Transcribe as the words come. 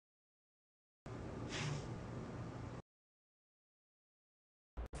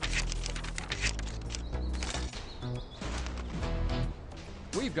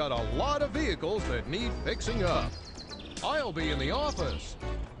We've got a lot of vehicles that need fixing up. I'll be in the office.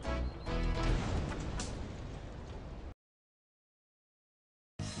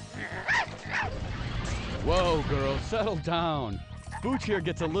 Whoa, girl, settle down. Booch here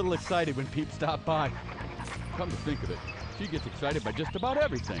gets a little excited when peeps stop by. Come to think of it, she gets excited by just about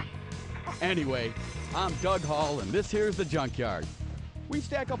everything. Anyway, I'm Doug Hall, and this here's the junkyard. We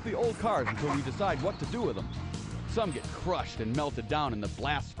stack up the old cars until we decide what to do with them. Some get crushed and melted down in the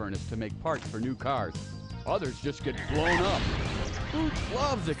blast furnace to make parts for new cars. Others just get blown up. Booch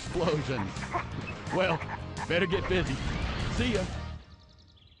loves explosions. Well, better get busy. See ya.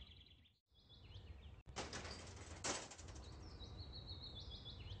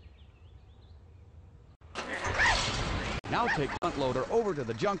 Now take front loader over to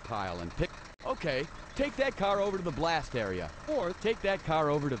the junk pile and pick... Okay, take that car over to the blast area. Or take that car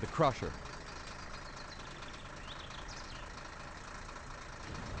over to the crusher.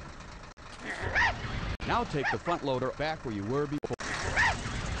 Now take the front loader back where you were before.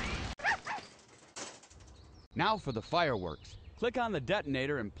 Now for the fireworks. Click on the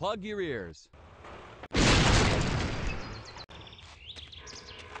detonator and plug your ears.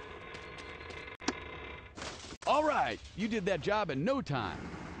 All right, you did that job in no time.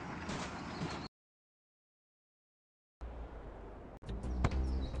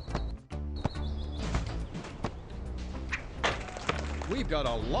 We've got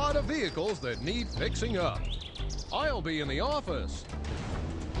a lot of vehicles that need fixing up. I'll be in the office.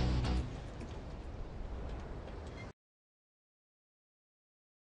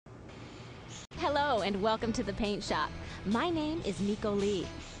 Hello and welcome to the paint shop. My name is Nico Lee.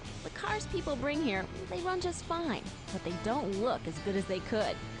 The cars people bring here, they run just fine, but they don't look as good as they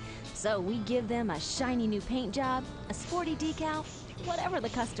could. So we give them a shiny new paint job, a sporty decal, whatever the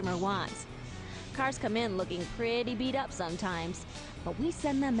customer wants. Cars come in looking pretty beat up sometimes, but we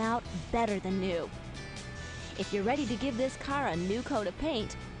send them out better than new. If you're ready to give this car a new coat of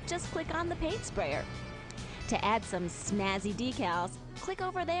paint, just click on the paint sprayer. To add some snazzy decals, click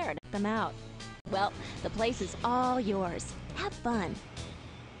over there to check them out. Well, the place is all yours. Have fun.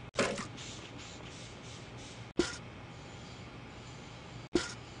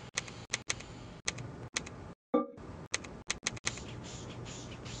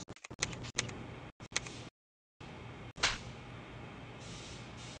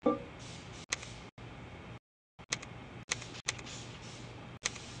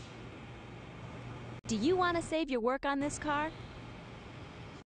 Do you want to save your work on this car?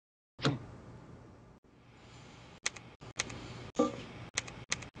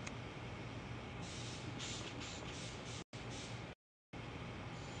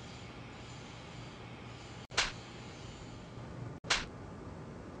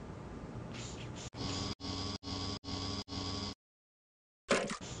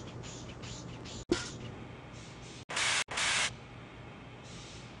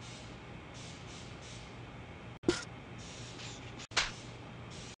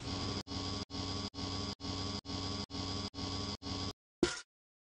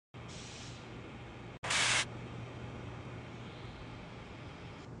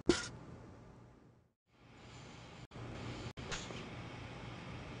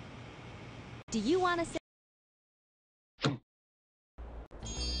 Do you want to say...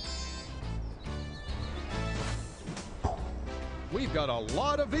 We've got a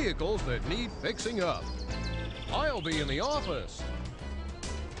lot of vehicles that need fixing up. I'll be in the office.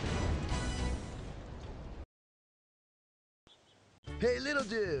 Hey, little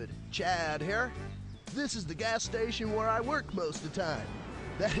dude, Chad here. This is the gas station where I work most of the time.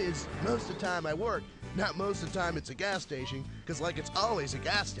 That is, most of the time I work, not most of the time it's a gas station, because like it's always a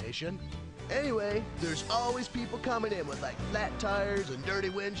gas station. Anyway, there's always people coming in with like flat tires and dirty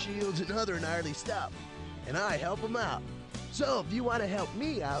windshields and other gnarly stuff, and I help them out. So if you want to help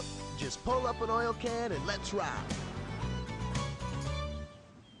me out, just pull up an oil can and let's ride.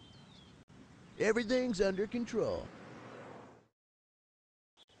 Everything's under control.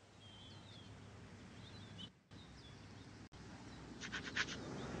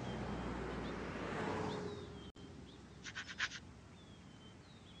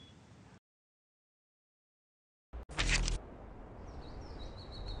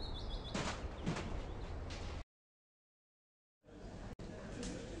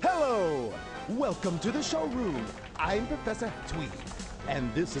 Hello! Welcome to the showroom. I'm Professor Tweed,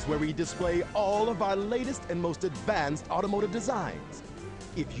 and this is where we display all of our latest and most advanced automotive designs.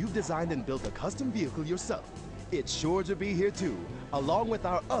 If you've designed and built a custom vehicle yourself, it's sure to be here too, along with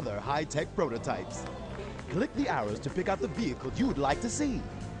our other high-tech prototypes. Click the arrows to pick out the vehicle you'd like to see.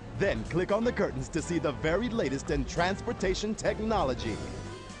 Then click on the curtains to see the very latest in transportation technology.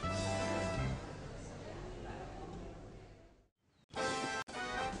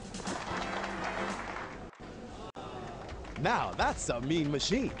 Now that's a mean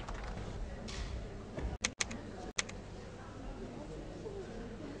machine.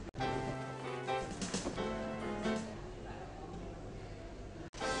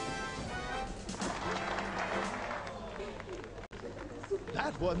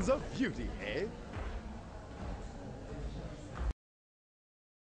 That one's a beauty, eh?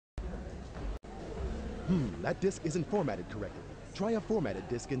 That disc isn't formatted correctly. Try a formatted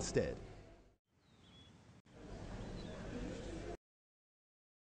disc instead.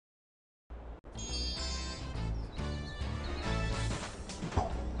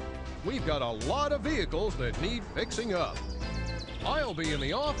 We've got a lot of vehicles that need fixing up. I'll be in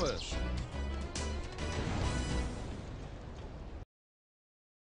the office.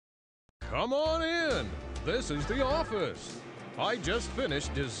 Come on in. This is the office. I just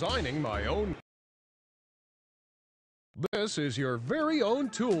finished designing my own. This is your very own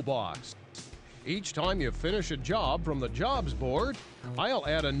toolbox. Each time you finish a job from the jobs board, I'll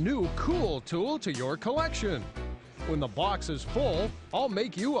add a new cool tool to your collection. When the box is full, I'll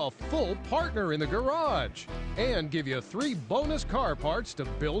make you a full partner in the garage and give you 3 bonus car parts to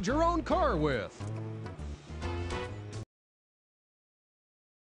build your own car with.